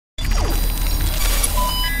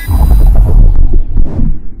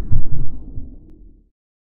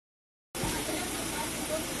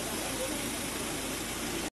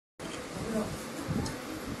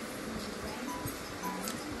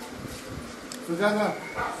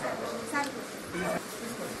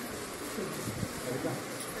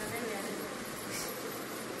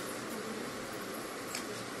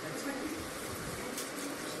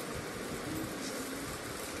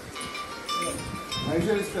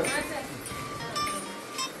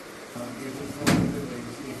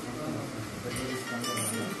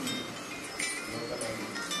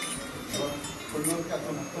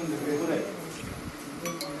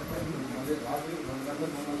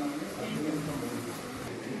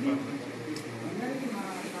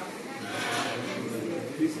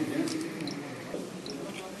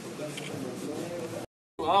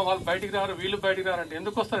వాళ్ళు బయటికి రారు, వీళ్ళు బయటికి రారంటే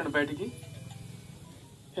ఎందుకు వస్తారండి బయటికి?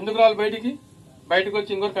 ఎందుకు రావాలి బయటికి? బయటకు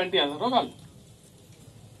వచ్చి ఇంకొకరు కంటి అన్నారు రోగాలు.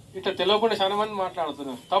 ఇట్లా తెలియకుండా చాలా మంది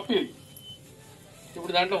మాట్లాడుతున్నారు, తప్పు ఇది.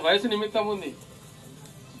 ఇప్పుడు దాంట్లో వయసు నిమిత్తం ఉంది.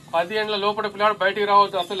 10 ఏళ్ల లోపల పిల్లాడు బయటికి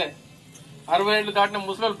రావద్దు అసలే. 60 ఏళ్ళు దాటిన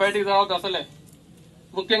ముసలోళ్ళు బయటికి రావద్దు అసలే.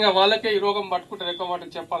 ముఖ్యంగా వాళ్ళకే ఈ రోగం పట్టుకుంటారు. ఎక్కువ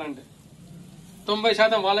మాటకు చెప్పాలంటే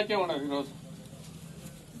 90% వాళ్ళకే ఉండదు ఈరోజు.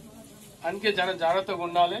 అందుకే చాలా జాగ్రత్తగా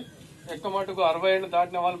ఉండాలి. ఎక్కువ మటుకు 60 ఏళ్ళు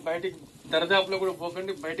దాటిన వాళ్ళు బయటికి దరిదాపులో కూడా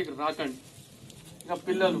పోకండి, బయటికి రాకండి. ఇంకా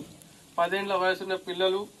పిల్లలు 10 ఏళ్ల వయసున్న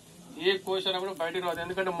పిల్లలు ఏ కోశన కూడా బయటికి రాదు.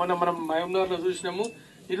 ఎందుకంటే మొన్న మనం మహబూబ్నగర్లో చూసినాము,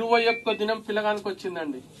 21 దినం పిల్లగానికి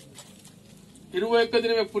వచ్చిందండి. 21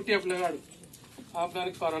 దినమే పుట్టే పిల్లగాడు ఆ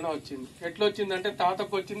పిల్లగానికి కరోనా వచ్చింది. ఎట్లా వచ్చిందంటే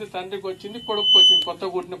తాతకు వచ్చింది, తండ్రికి వచ్చింది, కొడుకు వచ్చింది, కొత్త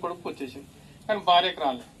కూటిన కొడుకు వచ్చేసింది. కానీ భార్యకు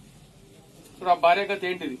రాలే. ఇప్పుడు ఆ భార్య గత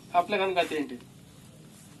ఏంటిది, ఆ పిల్లగాని గత ఏంటిది?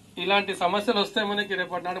 ఇలాంటి సమస్యలు వస్తే మనకి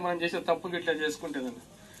రేపటి నాడు మనం చేసే తప్పులు ఇట్లా చేసుకుంటేదండి.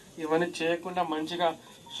 ఇవన్నీ చేయకుండా మంచిగా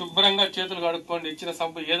శుభ్రంగా చేతులు కడుక్కోండి. ఇచ్చిన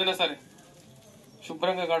సబ్బు ఏదైనా సరే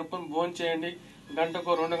శుభ్రంగా కడుక్కొని భోజనం చేయండి.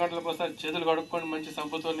 గంటకో 2 గంటలకు ఒకసారి చేతులు కడుక్కోండి మంచి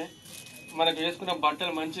సబ్బుతోనే. మనకు వేసుకున్న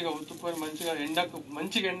బట్టలు మంచిగా ఉతుక్కొని మంచిగా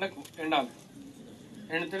ఎండకు ఎండాలి.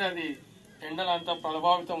 ఎండితేనే అది ఎండలు అంతా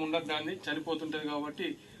ప్రభావితం ఉండదు, దాన్ని చనిపోతుంటది. కాబట్టి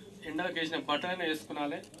ఎండలకు వేసిన బట్టలనే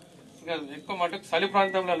వేసుకునాలి. ఇంకా ఎక్కువ మటుకు చలి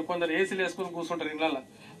ప్రాంతంలో కొందరు ఏసీలు వేసుకుని కూర్చుంటారు ఇళ్ళల్లో.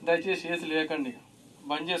 దయచేసి ఏసీలు వేయకండి,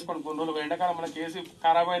 బంద్ చేసుకోండి. కొన్ని రోజులు ఎండాకాలం మనకి ఏసీ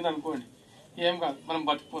ఖరాబ్ అయింది అనుకోండి, ఏం కాదు, మనం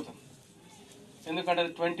బతికిపోతాం. ఎందుకంటే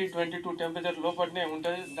అది 20-22 టెంపరేచర్ లోపలనే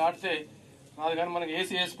ఉంటుంది. దాటితే రాదు. కానీ మనకి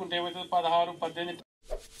ఏసీ వేసుకుంటే ఏమవుతుంది,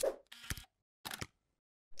 16-18